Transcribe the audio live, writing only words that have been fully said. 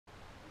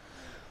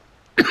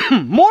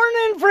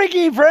Morning,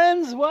 freaky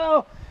friends.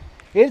 Well,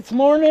 it's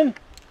morning.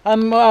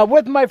 I'm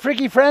with my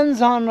freaky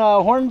friends on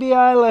Hornby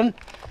Island.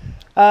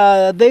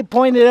 They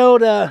pointed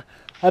out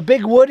a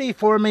big woody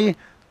for me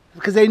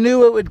because they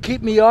knew it would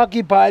keep me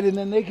occupied, and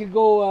then they could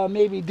go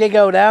maybe dig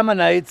out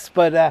ammonites.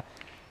 But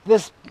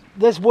this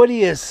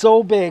woody is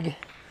so big,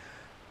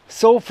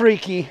 so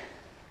freaky,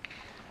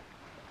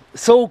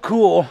 so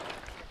cool.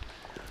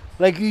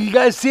 Like, you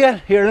guys see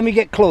it? Here, let me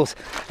get close.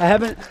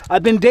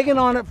 I've been digging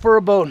on it for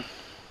about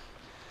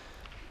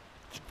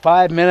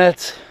 5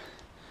 minutes,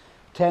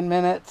 10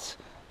 minutes.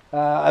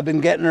 I've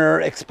been getting her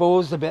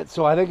exposed a bit,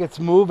 so I think it's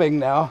moving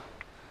now.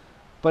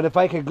 But if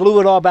I could glue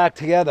it all back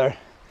together,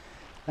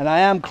 and I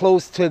am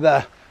close to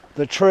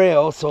the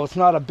trail, so it's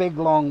not a big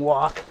long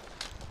walk.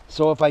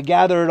 So if I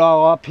gather it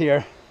all up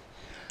here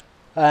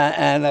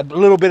and a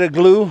little bit of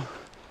glue,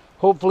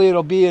 hopefully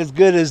it'll be as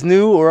good as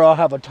new, or I'll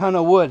have a ton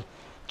of wood.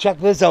 Check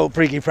this out,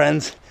 freaky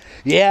friends.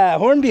 Yeah,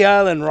 Hornby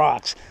Island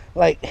rocks.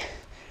 Like,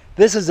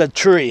 this is a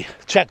tree.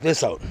 Check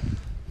this out.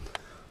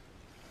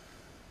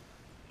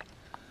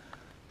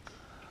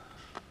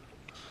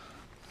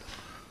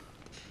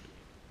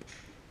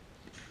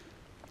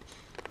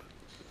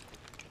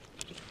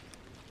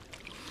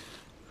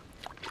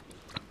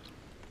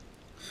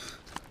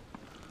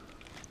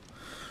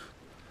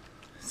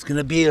 It's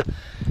gonna be,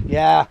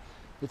 yeah,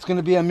 it's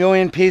gonna be a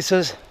million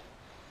pieces.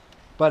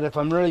 But if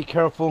I'm really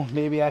careful,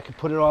 maybe I could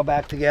put it all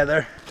back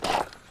together.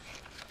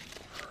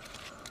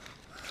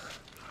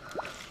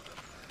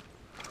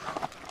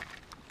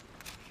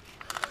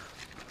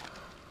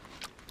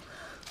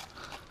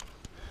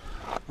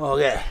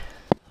 Okay,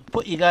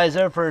 put you guys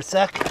there for a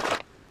sec.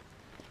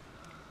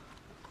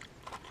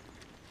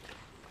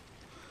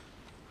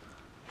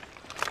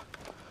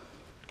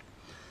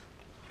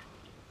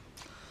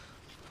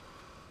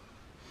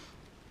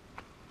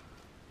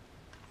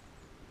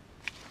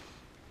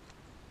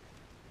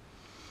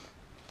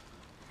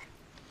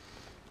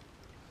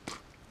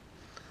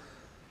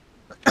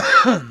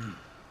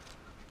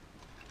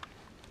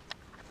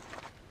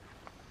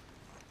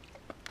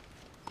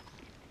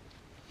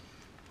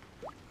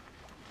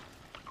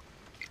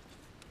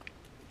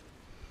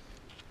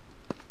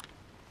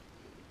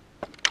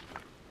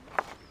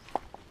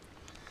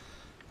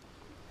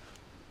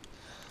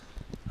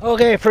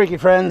 Okay, freaky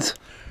friends,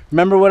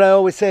 remember what I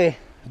always say,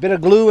 a bit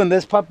of glue and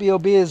this puppy will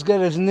be as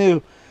good as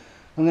new.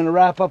 I'm going to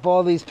wrap up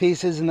all these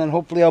pieces, and then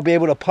hopefully I'll be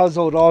able to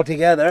puzzle it all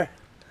together.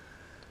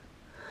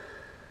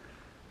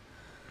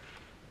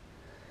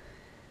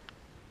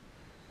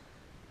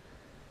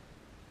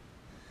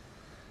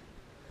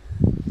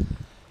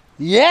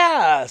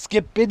 Yeah,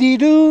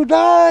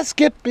 skippity-doo-dah,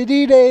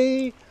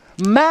 skippity-day.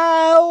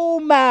 My, oh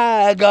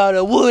my, got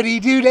a woody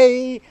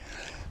today.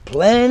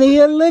 Plenty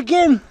of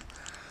licking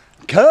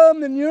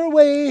coming your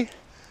way.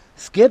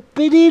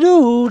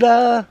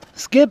 Skippity-doo-dah,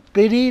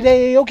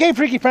 skippity-day. Okay,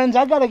 freaky friends,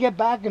 I gotta get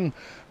back and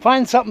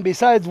find something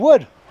besides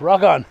wood.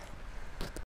 Rock on.